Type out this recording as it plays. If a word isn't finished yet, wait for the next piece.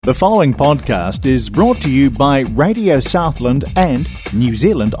The following podcast is brought to you by Radio Southland and New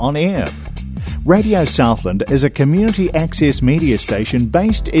Zealand On Air. Radio Southland is a community access media station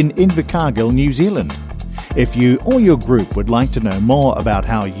based in Invercargill, New Zealand. If you or your group would like to know more about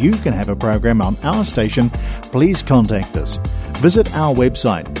how you can have a program on our station, please contact us. Visit our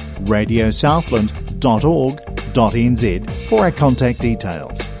website, radiosouthland.org.nz, for our contact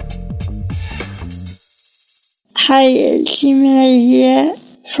details. Hey, it's Emily here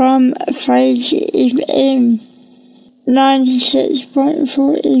from Fraser FM-05-11-2021.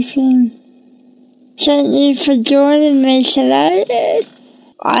 96.4 FM. Thank you for joining me today.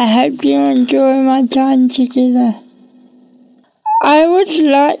 I hope you enjoy my time together. I would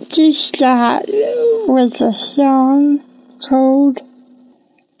like to start with a song called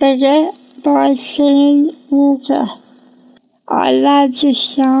Bigger by Sam Walker. I love this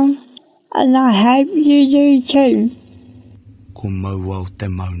song and I hope you do too. Ko mau au te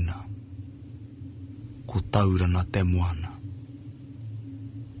mauna, ko taurana te moana,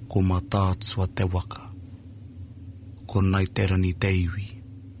 ko matātsua te waka, ko nai te rani te iwi,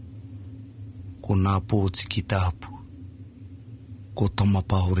 ko nā pōti ki te apu, ko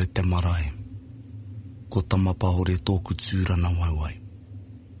tamapahore te marae, ko tamapahore tōku tūrana waiwai,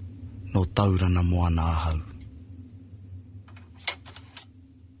 no taurana moana ahau.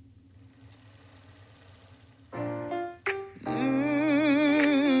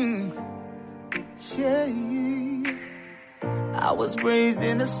 I was raised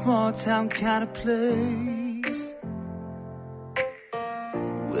in a small town kind of place,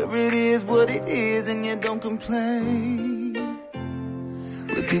 where it is what it is and you don't complain,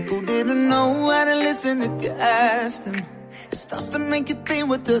 where people didn't know how to listen if you asked them. It starts to make you think,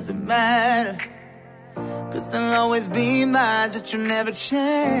 what does it matter? Cause there'll always be minds that you never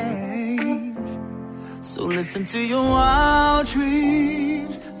change. So listen to your wild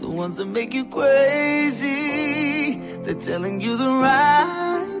dreams, the ones that make you crazy. They're telling you the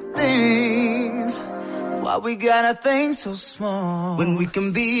right things. Why we gotta think so small when we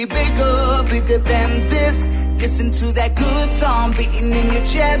can be bigger, bigger than this? Listen to that good song beating in your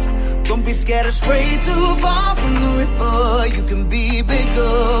chest. Don't be scared of stray too far from the river. You can be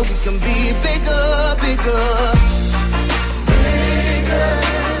bigger, we can be bigger, bigger. Bigger.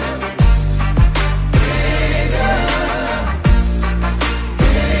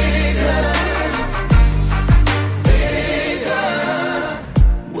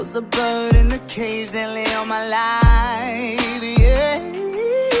 A bird in a cage that lay on my life, yeah.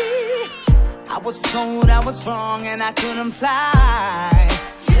 I was told I was wrong and I couldn't fly,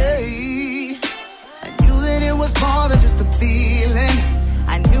 yeah. I knew that it was more than just a feeling.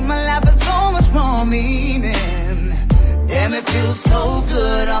 I knew my life had so much more meaning. Damn, it feels so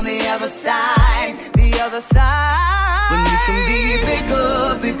good on the other side, the other side. When you can be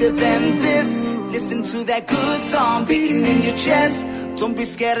bigger, bigger than this. Listen to that good song beating in your chest. Don't be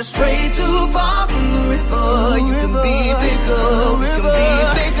scared of stray too far from the river. You can be bigger, we can be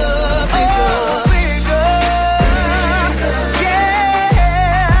bigger, bigger. Oh, bigger,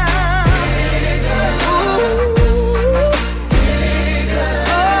 yeah. Ooh, bigger.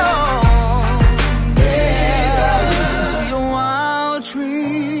 So listen to your wild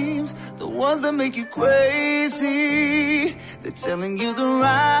dreams, the ones that make you crazy. They're telling you the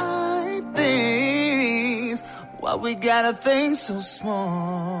right things. Why we gotta think so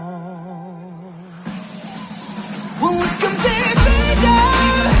small when we can be bigger?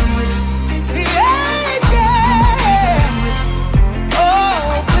 Yeah, yeah.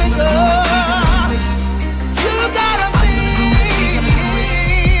 Oh, bigger. You gotta be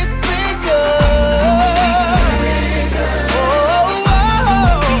bigger. Oh,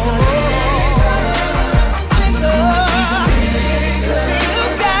 bigger. So you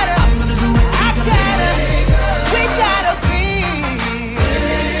gotta, I gotta. We gotta be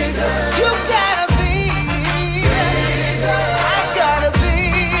bigger. You gotta be bigger. I gotta be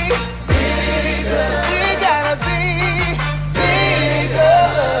bigger. So we gotta be bigger.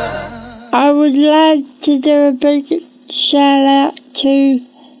 I would like to do a big shout out to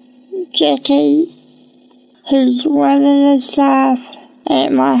Jackie, who's one of the staff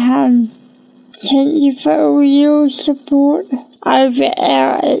at my home. Thank you for all your support over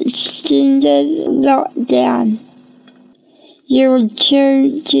our extended lockdown. You're a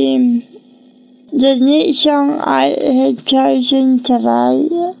true gem. The next song I have chosen today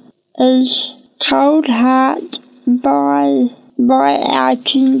is Cold Heart by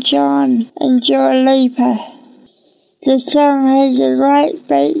Elton John and Dua Lipa. The song has a great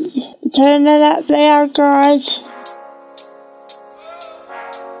beat. Turn it up loud, guys.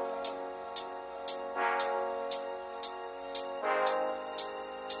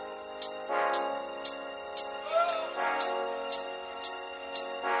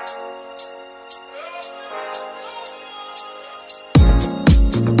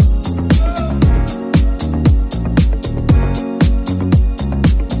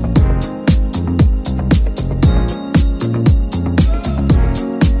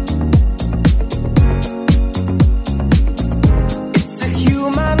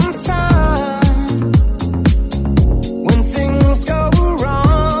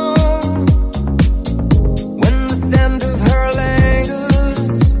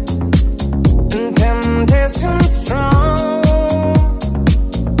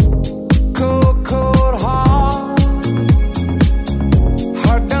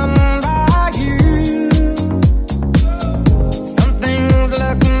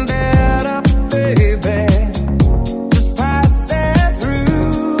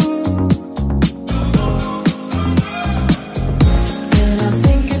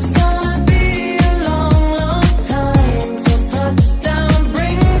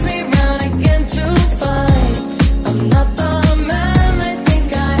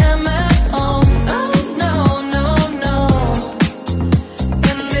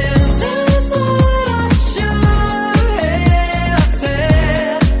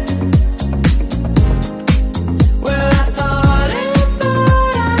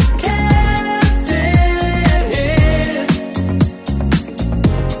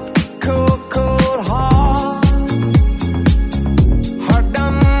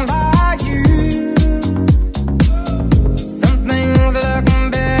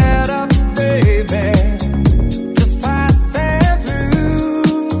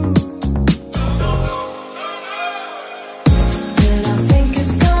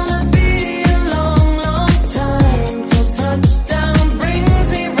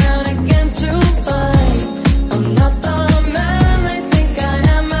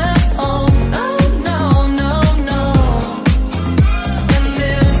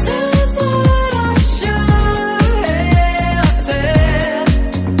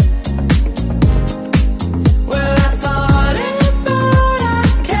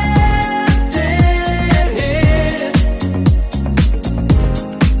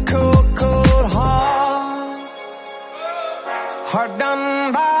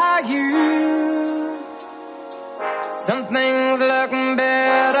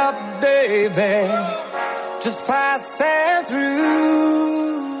 baby, just passing through.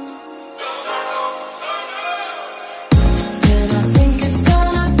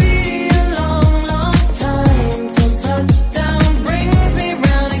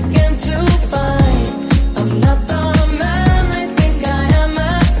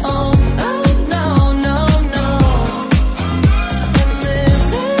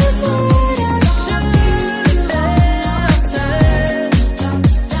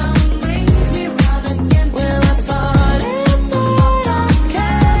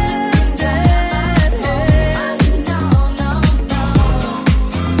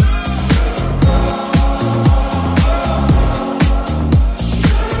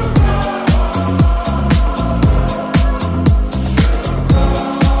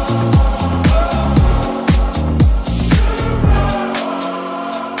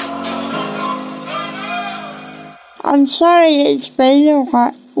 I'm sorry it's been a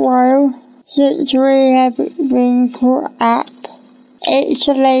while since we have been caught up.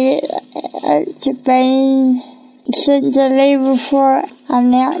 Actually, it's been since the level 4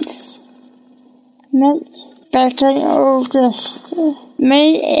 announcement back in August.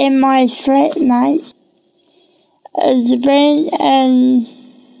 Me and my flatmate has been in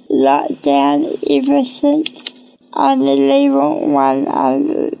lockdown ever since on the level 1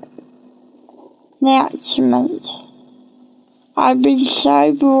 announcement. I've been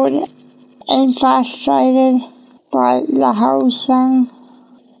so bored and frustrated by the whole thing.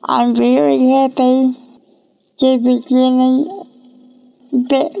 I'm very happy to be getting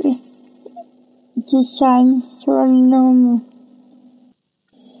back to some sort of normal.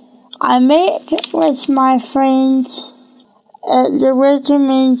 I met with my friends at the Working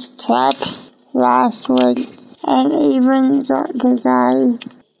Men's Club last week and even got to go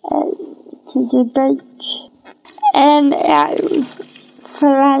to the beach and out for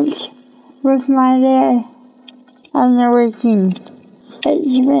lunch with my dad on the weekend.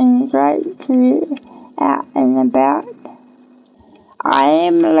 It's been great to get out and about. I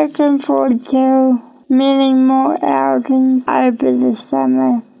am looking forward to many more outings over the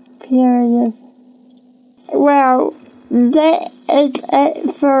summer period. Well, that is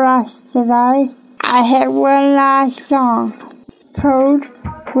it for us today. I have one last song called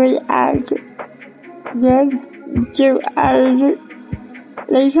We Are Good. Do I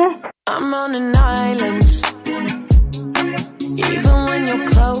leave her? I'm on an island, even when you're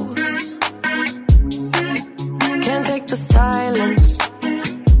close. Can't take the silence,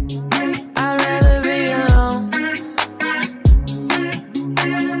 I'd rather be alone.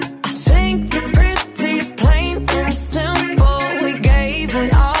 I think it's pretty plain and simple, we gave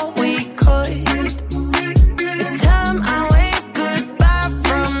it all we could. It's time I wave goodbye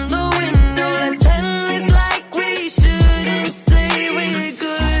from the window. Let's end this like we shouldn't say we're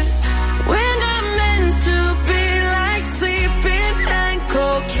good. We're not meant to be like sleeping and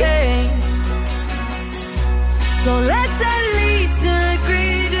cocaine, so let's at least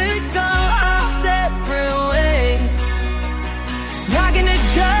agree to go our separate ways. Not gonna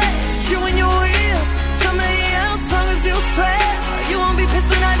judge you when you're with somebody else, long as you swear you won't be pissed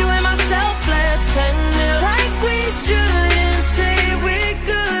when I do it myself. Let's end it like we shouldn't say we're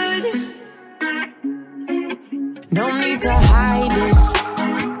good. No need to hide it,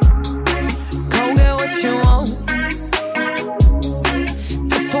 go get what you want.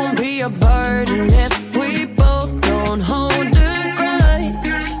 This won't be a burden if we both don't hold a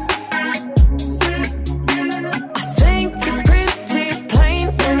grudge. I think it's pretty plain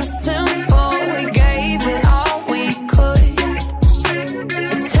and simple, we gave it all we could.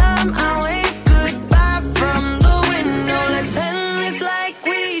 It's time I wave goodbye from the window. Let's end this like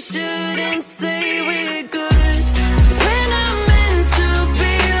we shouldn't say we're good. We're not meant to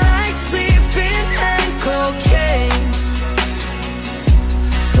be like sleeping and cocaine,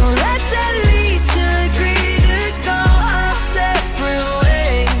 so let's at least agree to go our separate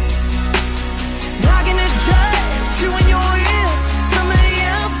ways. Not gonna judge you when you're with somebody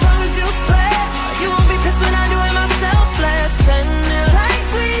else, long as you swear you won't be pissed when I do it myself. Let's end it like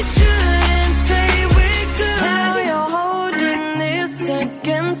we shouldn't say we're good. Now you're holding this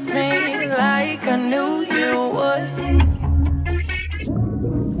against me like I knew you would.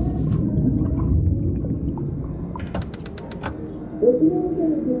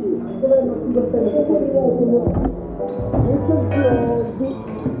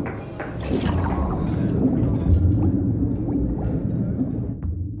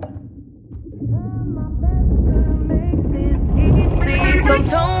 So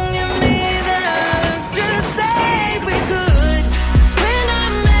don't give me that look, just say we're good. We're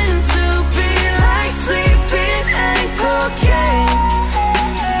not meant to be like sleeping and cocaine,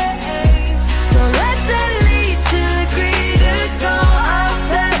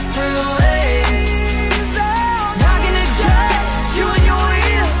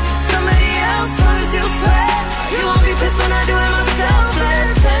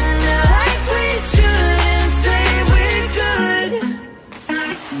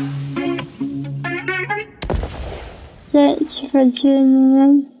 for tuning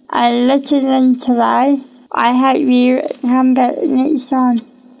in and listening today. I hope you come back next time.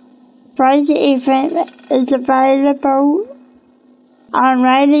 Fraser FM is available on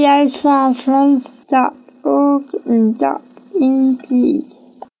radiosouthland.org.nz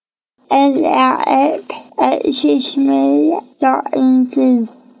and our app at accessmedia.nz.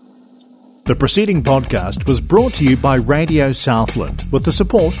 The preceding podcast was brought to you by Radio Southland with the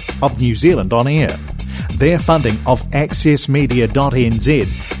support of New Zealand On Air. Their funding of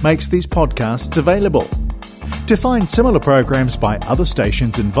accessmedia.nz makes these podcasts available. To find similar programs by other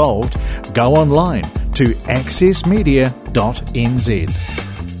stations involved, go online to accessmedia.nz.